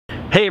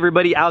Hey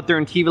everybody out there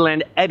in TV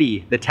land,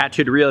 Eddie, the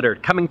Tattooed Realtor,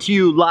 coming to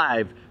you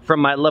live from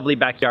my lovely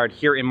backyard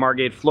here in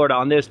Margate, Florida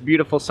on this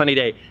beautiful sunny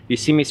day. If you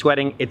see me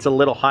sweating, it's a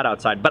little hot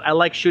outside, but I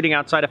like shooting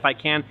outside if I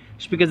can,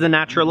 just because of the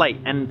natural light.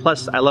 And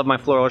plus, I love my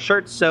floral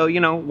shirts, so you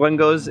know, one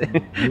goes,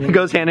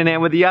 goes hand in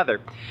hand with the other.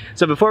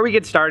 So before we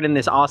get started in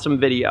this awesome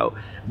video,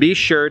 be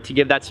sure to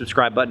give that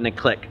subscribe button a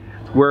click.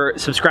 Where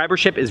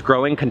subscribership is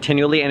growing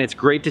continually, and it's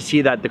great to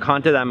see that the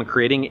content that I'm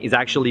creating is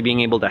actually being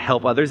able to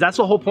help others. That's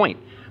the whole point.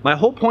 My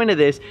whole point of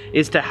this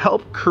is to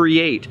help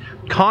create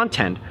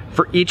content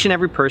for each and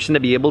every person to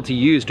be able to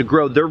use to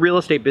grow their real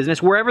estate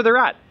business wherever they're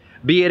at.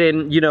 Be it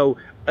in, you know,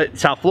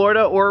 South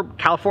Florida or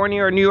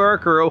California or New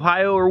York or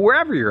Ohio or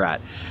wherever you're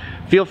at.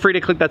 Feel free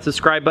to click that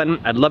subscribe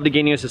button. I'd love to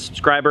gain you as a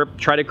subscriber.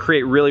 Try to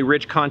create really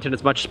rich content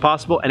as much as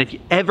possible. And if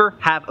you ever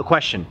have a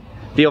question,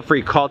 feel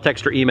free, call,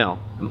 text, or email.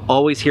 I'm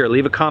always here.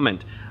 Leave a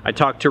comment. I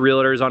talk to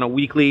realtors on a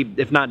weekly,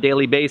 if not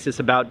daily basis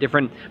about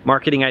different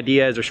marketing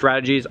ideas or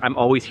strategies. I'm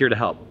always here to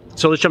help.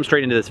 So let's jump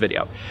straight into this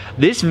video.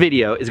 This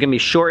video is gonna be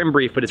short and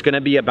brief, but it's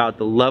gonna be about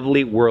the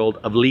lovely world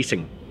of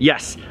leasing.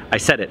 Yes, I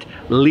said it,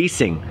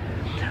 leasing.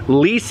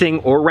 Leasing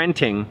or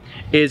renting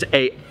is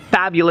a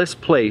fabulous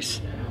place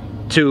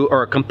to,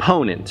 or a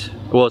component.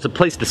 Well, it's a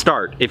place to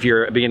start if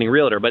you're a beginning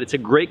realtor, but it's a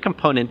great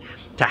component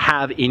to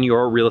have in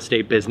your real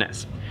estate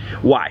business.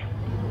 Why?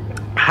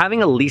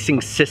 Having a leasing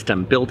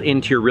system built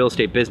into your real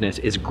estate business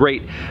is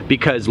great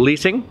because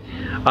leasing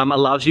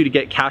allows you to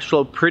get cash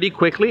flow pretty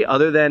quickly.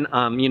 Other than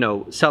you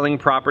know, selling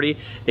property,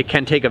 it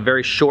can take a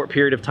very short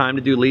period of time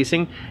to do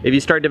leasing. If you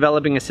start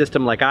developing a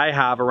system like I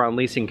have around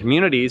leasing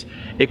communities,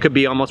 it could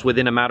be almost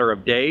within a matter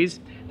of days,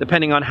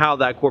 depending on how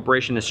that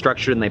corporation is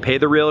structured and they pay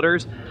the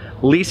realtors.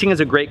 Leasing is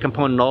a great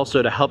component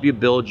also to help you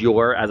build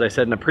your, as I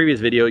said in a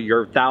previous video,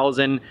 your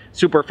 1,000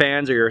 super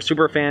fans or your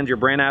super fans, your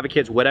brand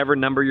advocates, whatever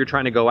number you're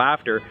trying to go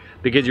after,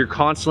 because you're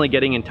constantly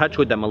getting in touch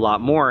with them a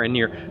lot more and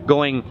you're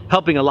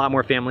helping a lot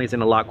more families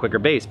in a lot quicker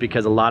base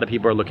because a lot of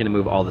people are looking to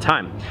move all the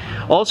time.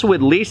 Also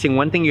with leasing,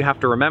 one thing you have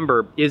to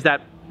remember is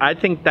that I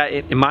think that,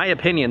 in my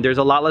opinion, there's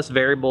a lot less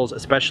variables,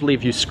 especially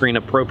if you screen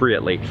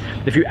appropriately.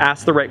 If you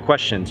ask the right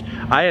questions.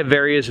 I have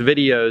various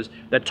videos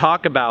that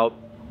talk about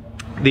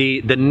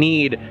the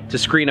need to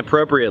screen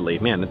appropriately.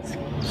 Man, it's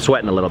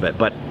sweating a little bit,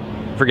 but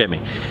forgive me.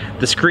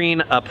 To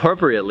screen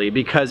appropriately,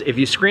 because if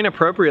you screen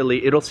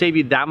appropriately, it'll save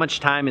you that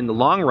much time in the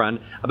long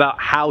run about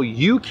how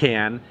you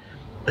can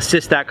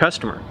assist that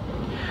customer.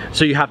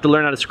 So you have to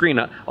learn how to screen.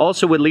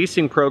 Also with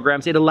leasing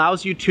programs, it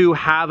allows you to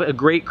have a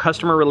great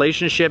customer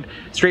relationship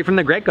straight from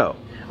the get-go.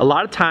 A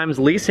lot of times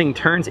leasing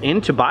turns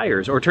into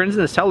buyers or turns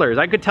into sellers.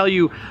 I could tell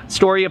you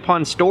story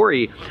upon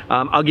story.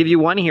 I'll give you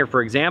one here,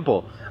 for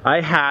example.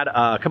 I had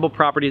a couple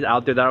properties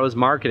out there that I was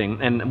marketing,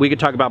 and we could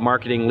talk about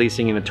marketing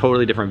leasing in a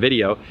totally different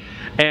video.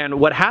 And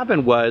what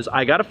happened was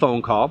I got a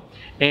phone call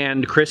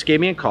and Chris gave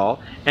me a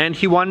call and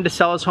he wanted to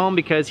sell his home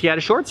because he had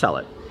to short sell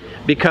it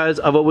because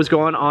of what was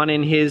going on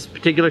in his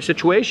particular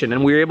situation.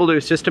 And we were able to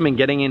assist him in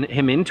getting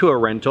him into a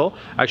rental,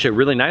 actually a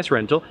really nice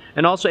rental,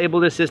 and also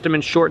able to assist him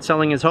in short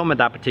selling his home at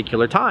that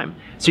particular time.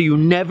 So you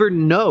never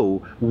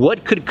know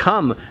what could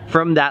come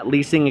from that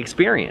leasing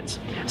experience.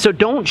 So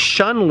don't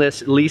shun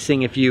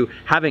leasing if you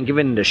haven't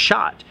given it a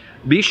shot.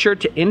 Be sure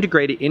to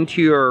integrate it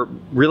into your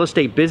real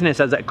estate business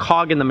as a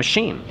cog in the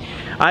machine.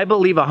 I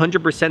believe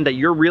 100% that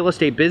your real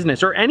estate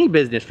business, or any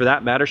business for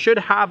that matter, should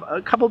have a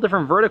couple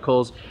different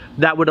verticals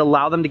that would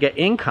allow them to get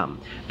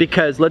income.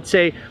 Because let's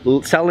say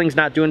selling's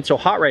not doing so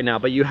hot right now,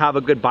 but you have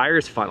a good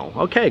buyer's funnel.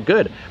 Okay,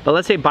 good. But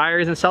let's say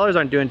buyers and sellers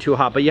aren't doing too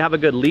hot, but you have a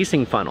good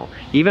leasing funnel.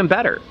 Even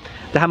better.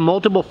 To have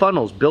multiple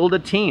funnels, build a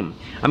team.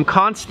 I'm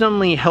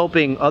constantly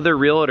helping other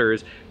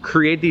realtors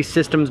create these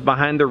systems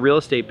behind their real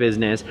estate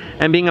business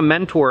and being a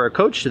mentor or a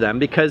coach to them,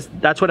 because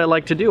that's what I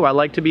like to do. I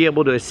like to be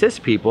able to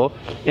assist people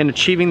in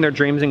achieving their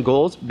dreams and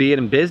goals, be it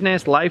in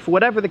business, life,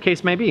 whatever the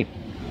case may be.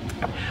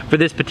 For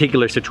this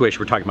particular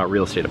situation, we're talking about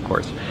real estate, of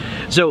course.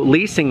 So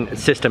leasing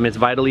system is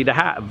vitally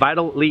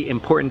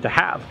important to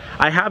have.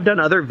 I have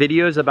done other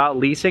videos about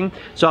leasing,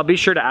 so I'll be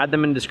sure to add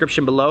them in the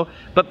description below.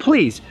 But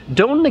please,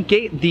 don't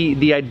negate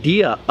the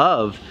idea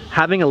of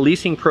having a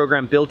leasing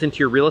program built into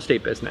your real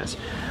estate business.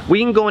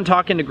 We can go and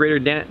talk into greater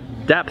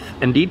depth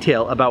and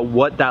detail about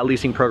what that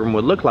leasing program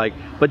would look like,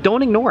 but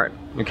don't ignore it,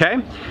 okay?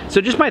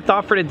 So just my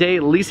thought for today,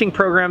 leasing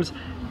programs,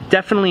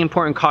 definitely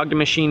important cog to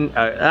machine,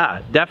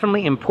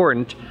 definitely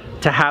important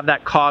to have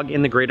that cog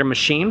in the greater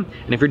machine.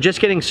 And if you're just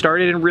getting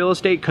started in real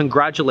estate,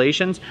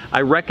 congratulations.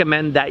 I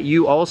recommend that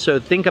you also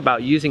think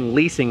about using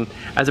leasing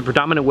as a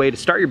predominant way to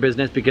start your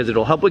business, because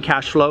it'll help with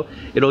cash flow.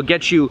 It'll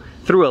get you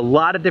through a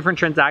lot of different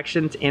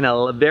transactions in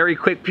a very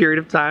quick period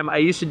of time. I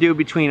used to do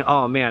between,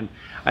 oh man,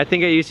 I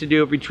think I used to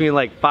do between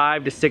like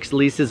 5 to 6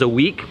 leases a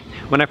week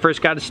when I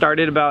first got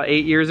started about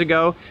 8 years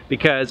ago,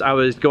 because I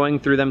was going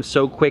through them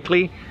so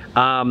quickly.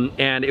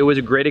 And it was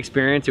a great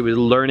experience. It was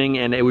learning,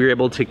 and we were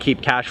able to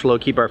keep cash flow,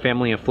 keep our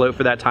family afloat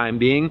for that time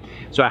being.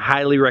 So I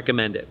highly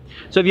recommend it.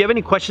 So if you have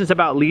any questions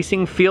about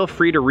leasing, feel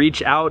free to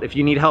reach out. If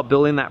you need help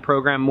building that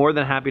program, more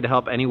than happy to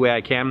help any way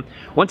I can.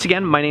 Once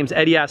again, my name's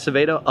Eddie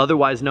Acevedo,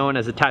 otherwise known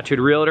as a Tattooed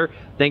Realtor.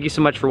 Thank you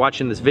so much for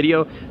watching this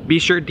video. Be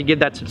sure to give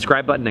that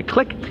subscribe button a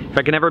click. If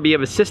I can ever be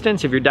of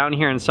assistance, if you're down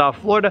here in South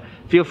Florida,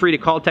 feel free to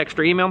call, text,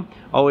 or email.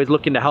 Always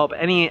looking to help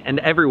anyone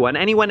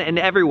and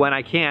everyone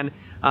I can,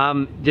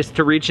 just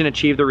to reach and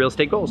achieve their real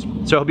estate goals.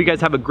 So I hope you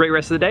guys have a great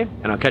rest of the day,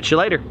 and I'll catch you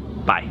later.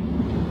 Bye.